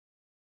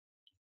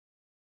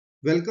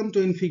Welcome to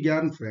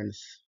Infigyan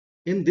friends.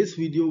 In this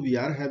video we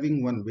are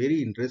having one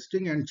very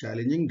interesting and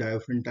challenging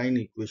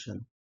Diophantine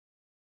equation.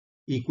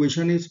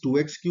 Equation is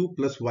 2x cube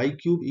plus y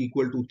cube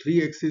equal to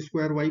 3x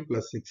square y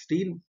plus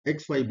 16.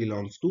 Xy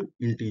belongs to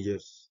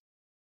integers.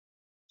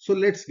 So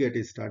let's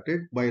get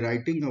started by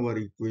writing our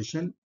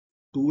equation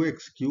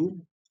 2x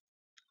cube.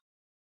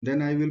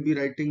 Then I will be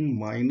writing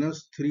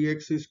minus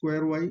 3x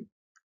square y.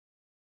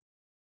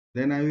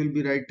 Then I will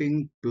be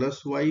writing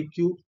plus y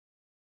cube.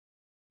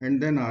 And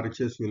then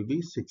RHS will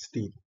be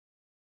 16.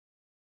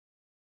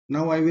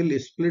 Now I will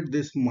split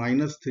this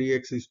minus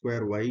 3x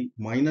square y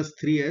minus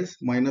 3 as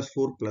minus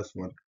 4 plus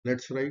 1.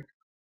 Let's write.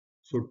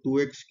 So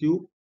 2x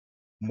cube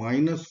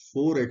minus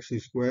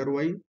 4x square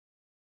y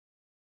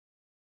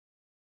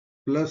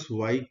plus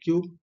y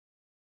cube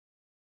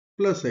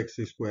plus x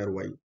square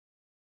y.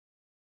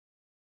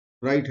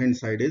 Right hand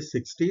side is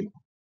 16.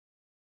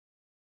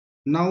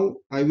 Now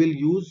I will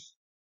use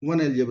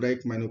one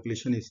algebraic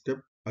manipulation step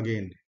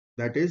again.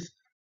 That is,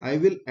 I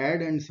will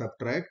add and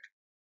subtract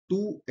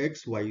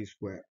 2xy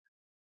square.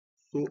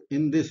 So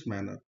in this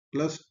manner,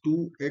 plus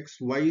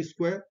 2xy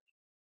square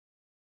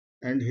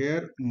and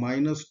here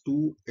minus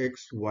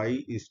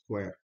 2xy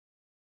square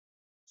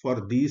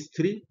for these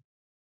three,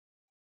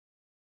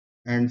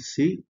 and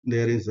see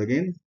there is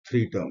again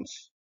three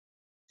terms.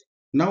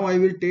 Now I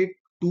will take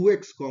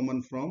 2x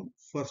common from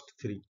first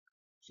three.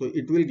 So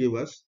it will give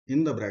us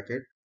in the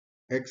bracket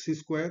x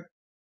square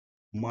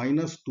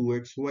minus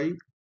 2xy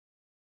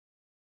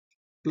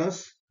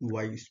plus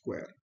y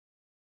square.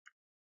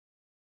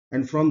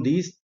 And from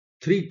these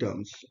three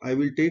terms I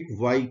will take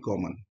y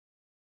common.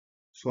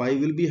 So I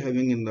will be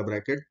having in the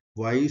bracket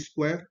y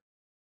square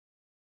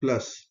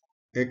plus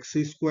x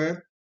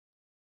square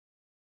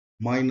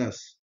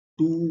minus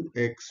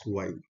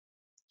 2xy.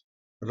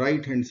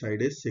 Right hand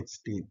side is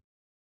 16.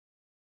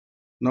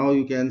 Now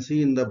you can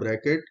see in the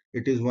bracket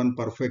it is one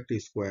perfect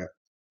square.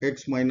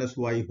 X minus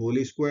y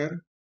whole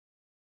square,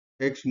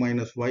 x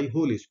minus y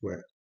whole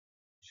square.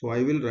 So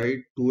I will write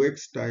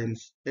 2x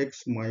times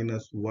x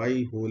minus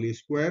y whole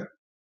square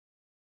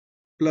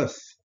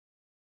plus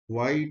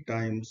y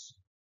times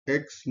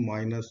x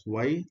minus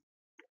y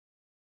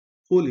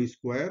whole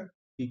square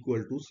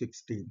equal to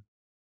 16.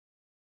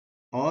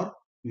 Or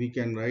we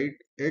can write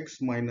x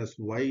minus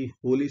y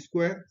whole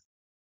square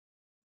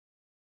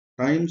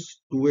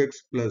times 2x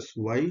plus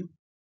y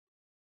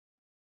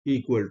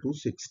equal to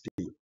 60.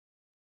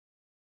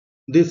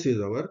 This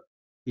is our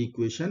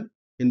equation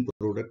in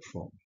product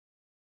form.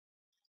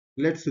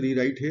 Let's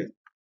rewrite here.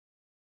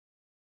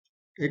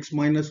 X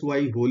minus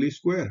y whole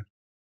square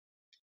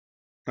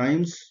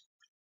times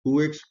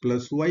 2x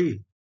plus y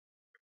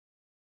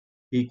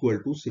equal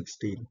to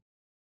 16.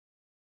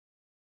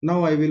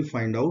 Now I will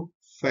find out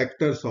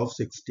factors of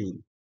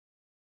 16.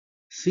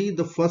 See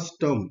the first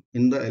term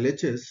in the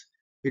LHS,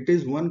 it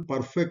is one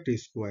perfect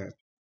square.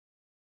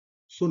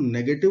 So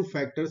negative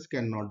factors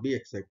cannot be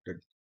accepted.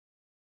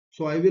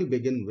 So I will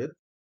begin with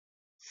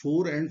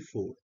 4 and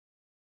 4.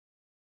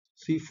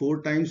 See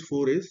 4 times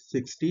 4 is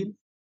 16.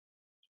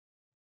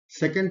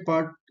 Second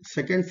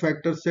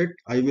factor set,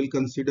 I will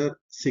consider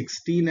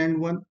 16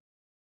 and 1.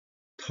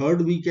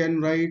 Third we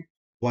can write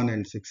 1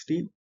 and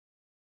 16.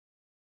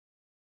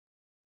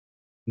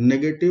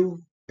 Negative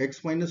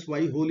x minus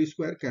y whole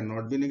square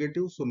cannot be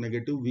negative, so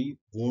negative we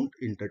won't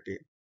entertain.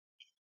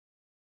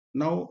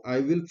 Now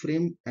I will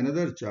frame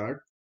another chart,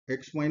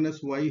 x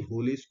minus y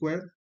whole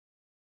square.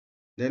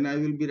 Then I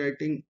will be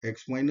writing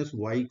x minus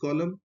y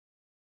column.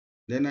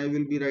 Then I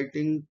will be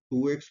writing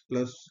 2x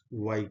plus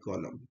y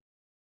column.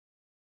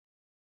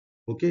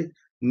 Okay,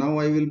 now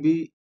I will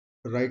be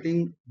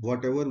writing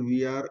whatever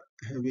we are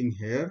having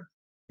here.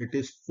 It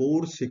is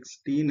 4,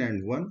 16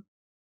 and 1.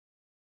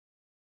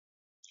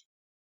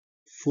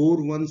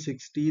 4, 1,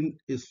 16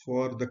 is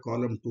for the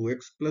column 2x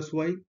plus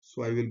y.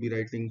 So I will be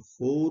writing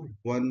 4,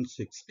 1,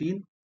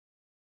 16.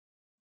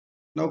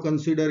 Now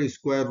consider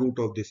square root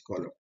of this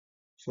column.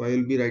 So I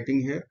will be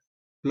writing here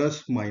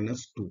plus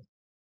minus 2.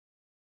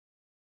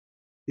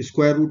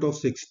 Square root of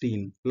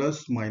 16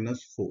 plus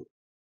minus 4.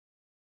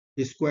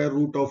 Square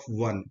root of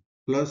 1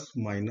 plus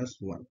minus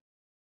 1.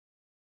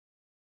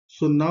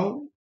 So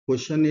now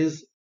question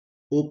is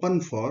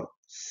open for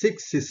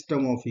 6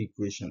 system of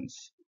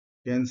equations.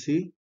 You can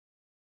see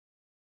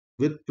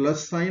with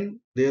plus sign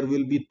there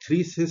will be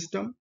 3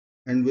 system,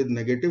 and with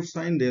negative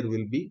sign there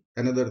will be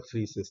another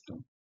 3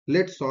 system.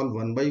 Let's solve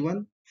one by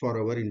one for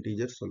our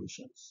integer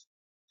solutions.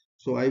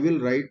 So I will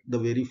write the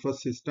very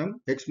first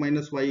system, x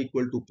minus y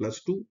equal to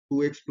plus 2,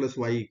 2x plus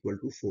y equal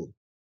to 4.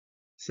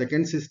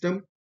 Second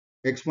system,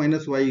 x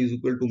minus y is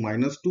equal to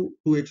minus 2,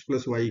 2x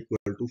plus y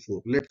equal to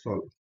 4. Let's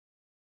solve.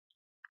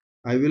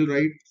 I will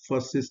write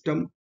first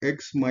system,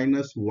 x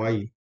minus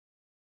y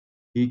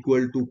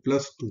equal to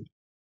plus 2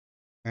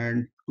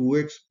 and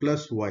 2x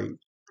plus y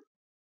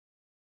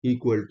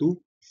equal to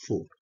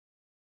 4.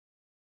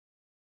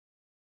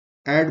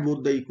 Add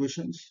both the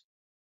equations.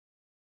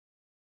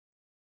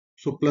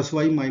 So plus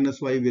y minus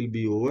y will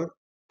be over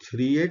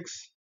 3x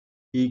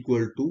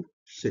equal to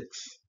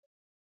 6.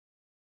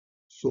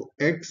 So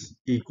x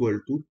equal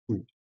to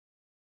 2.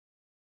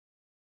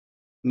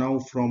 Now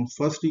from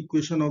first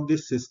equation of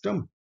this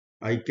system,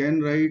 I can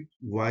write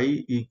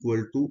y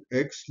equal to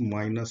x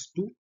minus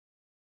 2.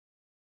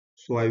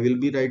 So I will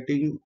be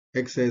writing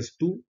x as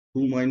 2,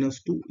 2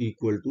 minus 2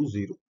 equal to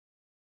 0.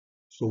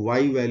 So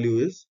y value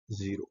is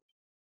 0.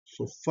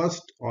 So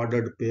first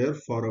ordered pair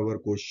for our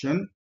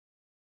question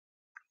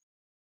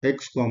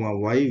x comma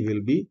y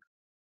will be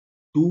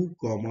 2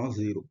 comma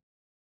 0.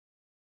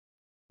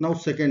 Now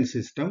second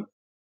system,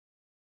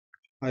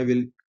 I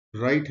will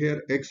write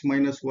here x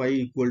minus y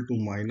equal to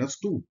minus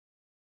 2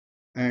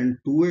 and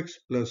 2x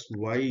plus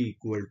y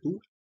equal to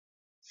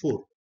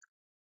 4.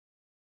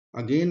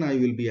 Again I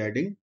will be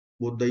adding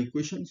both the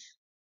equations.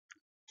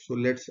 So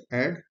let's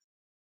add.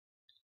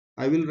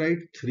 I will write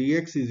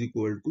 3x is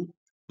equal to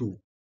 2.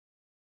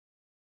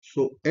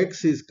 So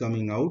x is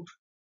coming out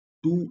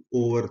 2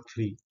 over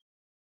 3,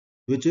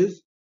 which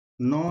is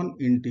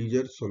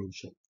non-integer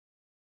solution.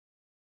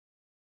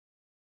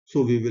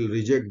 So we will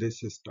reject this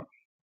system.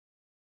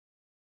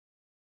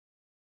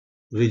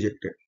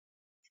 Rejected.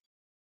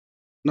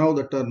 Now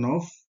the turn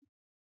of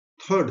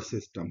third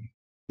system,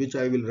 which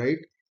I will write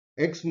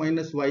x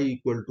minus y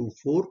equal to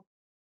 4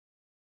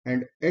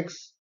 and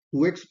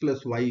 2x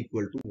plus y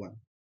equal to 1.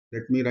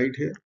 Let me write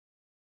here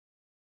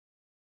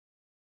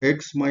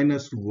x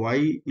minus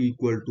y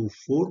equal to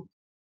 4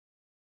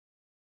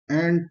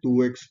 and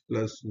 2x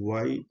plus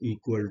y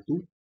equal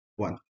to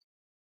 1.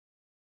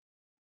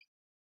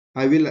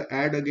 I will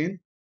add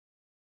again.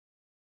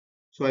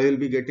 So I will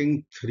be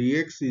getting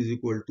 3x is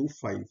equal to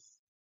 5.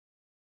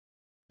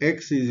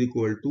 X is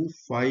equal to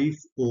 5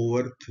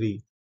 over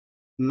 3.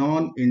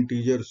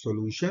 Non-integer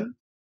solution.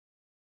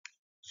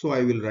 So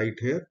I will write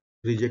here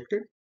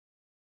rejected.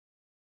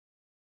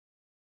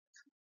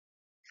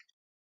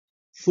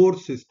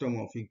 Fourth system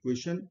of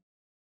equation.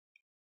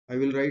 I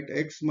will write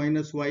x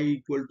minus y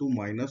equal to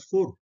minus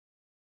 4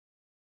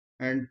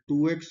 and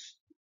 2x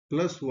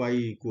plus y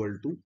equal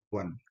to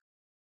 1.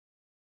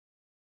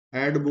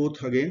 Add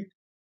both again.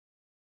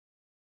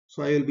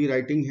 So I will be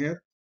writing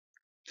here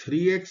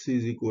 3x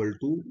is equal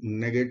to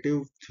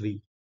negative 3.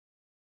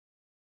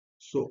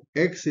 So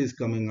x is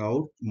coming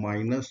out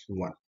minus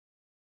 1.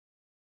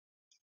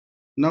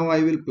 Now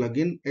I will plug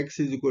in x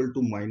is equal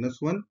to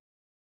minus 1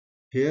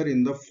 here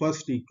in the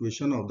first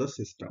equation of the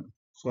system.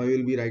 So I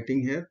will be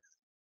writing here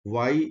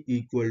y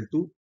equal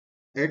to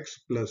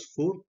x plus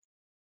 4.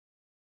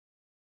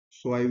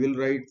 So I will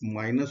write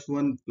minus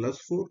 1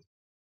 plus 4.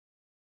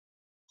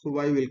 So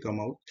y will come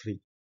out 3.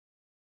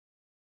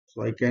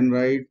 So I can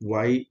write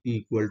y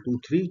equal to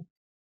 3.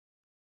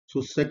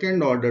 So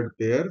second ordered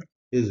pair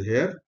is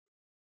here.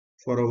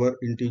 For our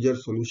integer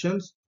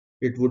solutions,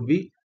 it would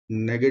be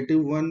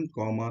negative 1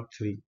 comma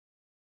 3.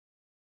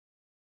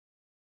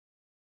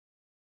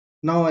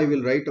 Now I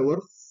will write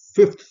our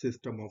fifth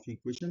system of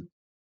equation.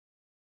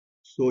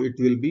 So it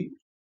will be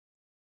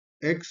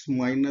x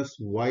minus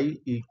y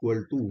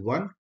equal to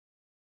 1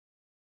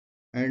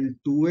 and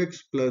 2x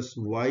plus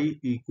y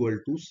equal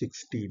to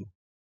 16.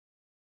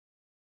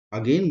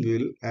 Again we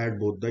will add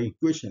both the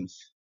equations.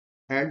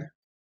 Add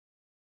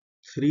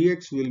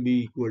 3x will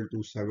be equal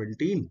to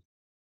 17.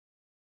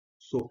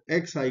 So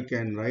x I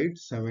can write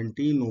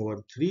 17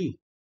 over 3,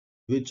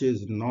 which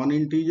is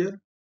non-integer.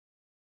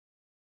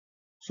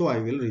 So I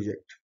will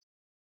reject.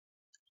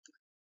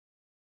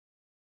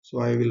 So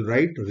I will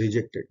write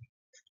rejected.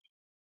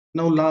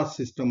 Now last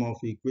system of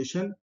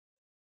equation,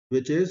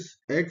 which is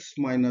x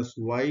minus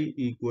y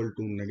equal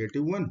to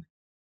negative 1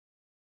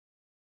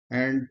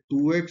 and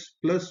 2x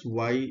plus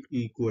y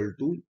equal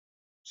to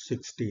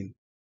 16.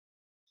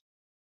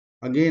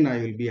 Again I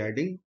will be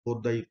adding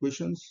both the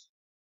equations.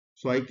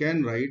 So I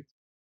can write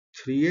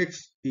 3x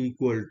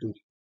equal to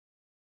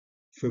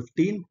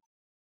 15,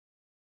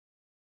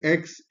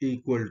 x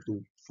equal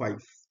to 5.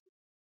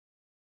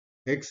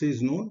 X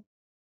is known.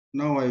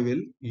 Now I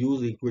will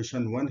use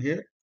equation 1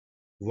 here.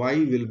 Y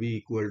will be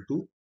equal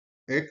to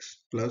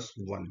x plus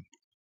 1.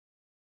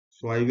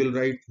 So I will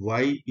write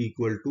y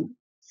equal to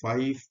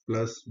 5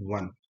 plus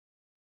 1.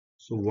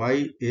 So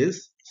y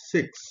is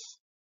 6.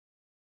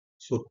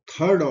 So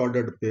third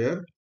ordered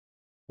pair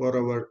for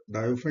our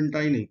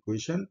Diophantine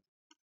equation,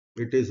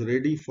 it is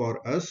ready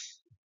for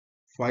us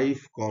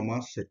 5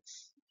 comma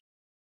 6.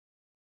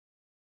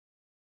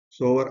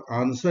 So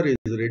our answer is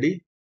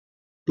ready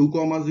 2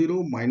 comma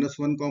 0, minus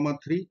 1 comma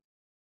 3,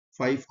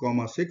 5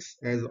 comma 6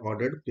 as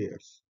ordered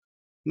pairs.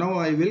 Now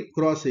I will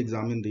cross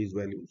examine these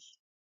values.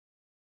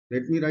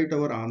 Let me write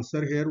our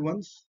answer here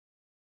once.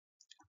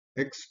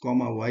 X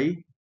comma y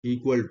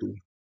equal to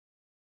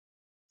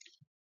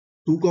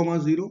 2 comma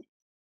 0.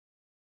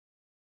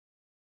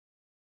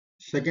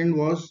 Second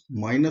was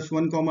minus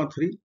 1 comma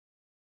 3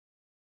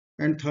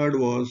 and third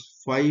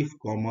was 5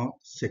 comma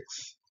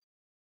 6.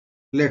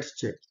 Let's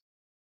check.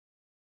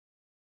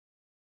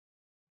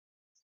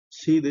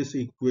 See, this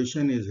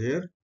equation is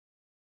here.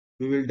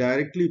 We will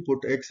directly put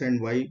x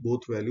and y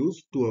both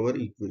values to our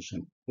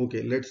equation.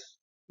 Okay, let's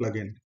plug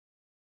in.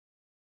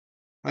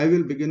 I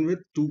will begin with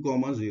 2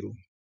 comma 0.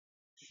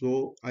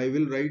 So I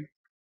will write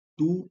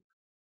 2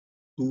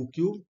 2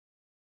 cube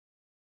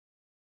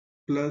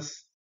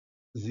plus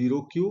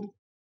 0 cube.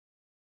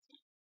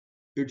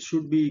 It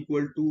should be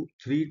equal to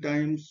 3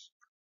 times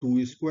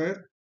 2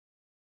 square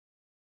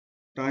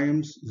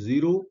times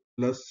 0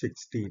 plus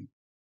 16.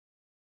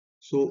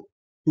 So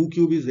 2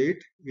 cube is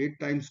 8. 8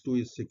 times 2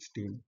 is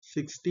 16.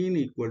 16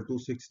 equal to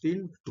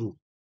 16, true.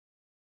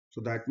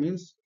 So that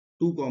means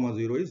 2 comma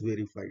 0 is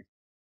verified.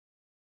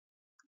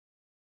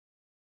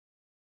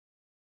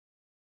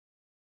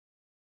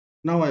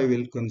 Now I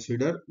will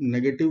consider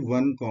negative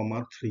 1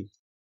 comma 3.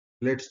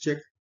 Let's check.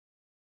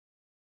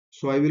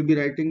 So I will be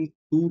writing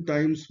 2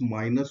 times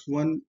minus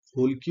 1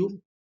 whole cube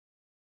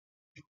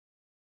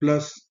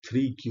plus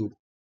 3 cube.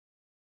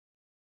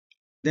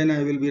 Then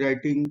I will be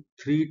writing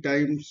 3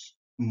 times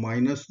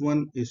minus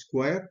 1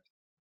 square.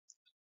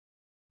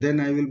 Then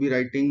I will be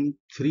writing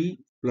 3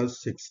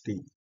 plus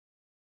 16.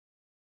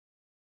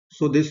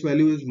 So this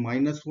value is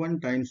minus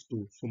 1 times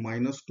 2. So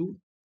minus 2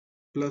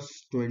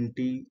 plus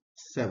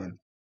 27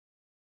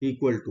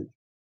 equal to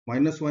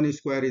minus 1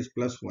 square is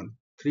plus 1.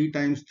 3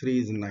 times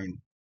 3 is 9.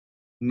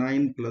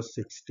 9 plus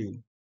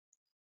 16.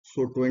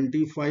 So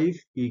 25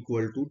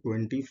 equal to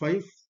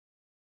 25.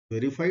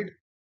 Verified.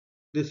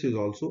 This is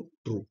also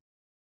true.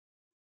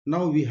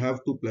 Now we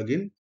have to plug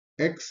in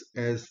x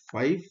as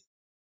 5,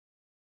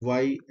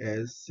 y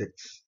as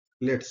 6.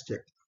 Let's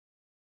check.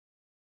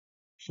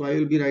 So I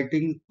will be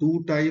writing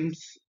 2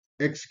 times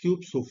x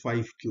cube, so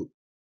 5 cube,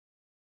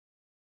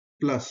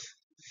 plus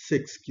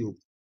 6 cube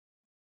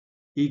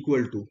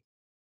equal to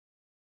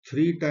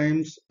 3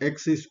 times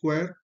x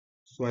square,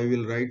 so I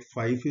will write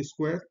 5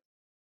 square,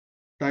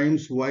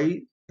 times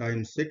y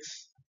times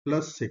 6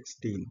 plus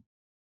 16.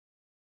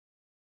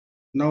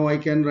 Now I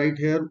can write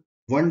here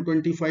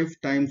 125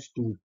 times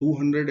 2,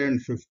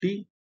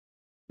 250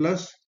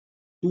 plus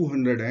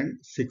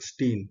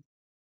 216.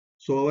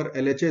 So our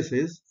LHS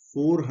is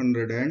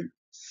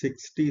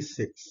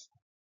 466.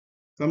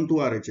 Come to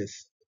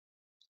RHS.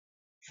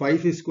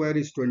 5 square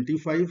is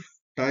 25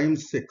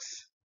 times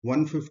 6,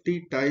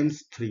 150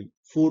 times 3,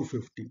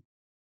 450.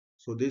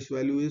 So this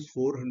value is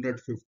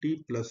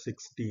 450 plus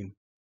 16.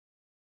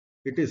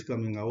 It is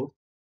coming out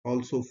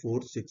also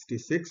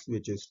 466,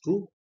 which is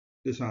true.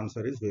 This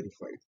answer is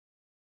verified.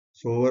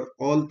 So our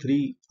all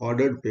three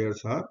ordered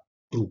pairs are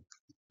true.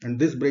 And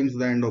this brings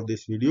the end of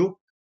this video.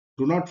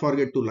 Do not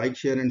forget to like,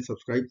 share and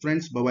subscribe,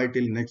 friends. Bye bye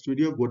till next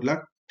video. Good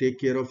luck. Take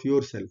care of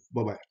yourself.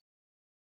 Bye bye.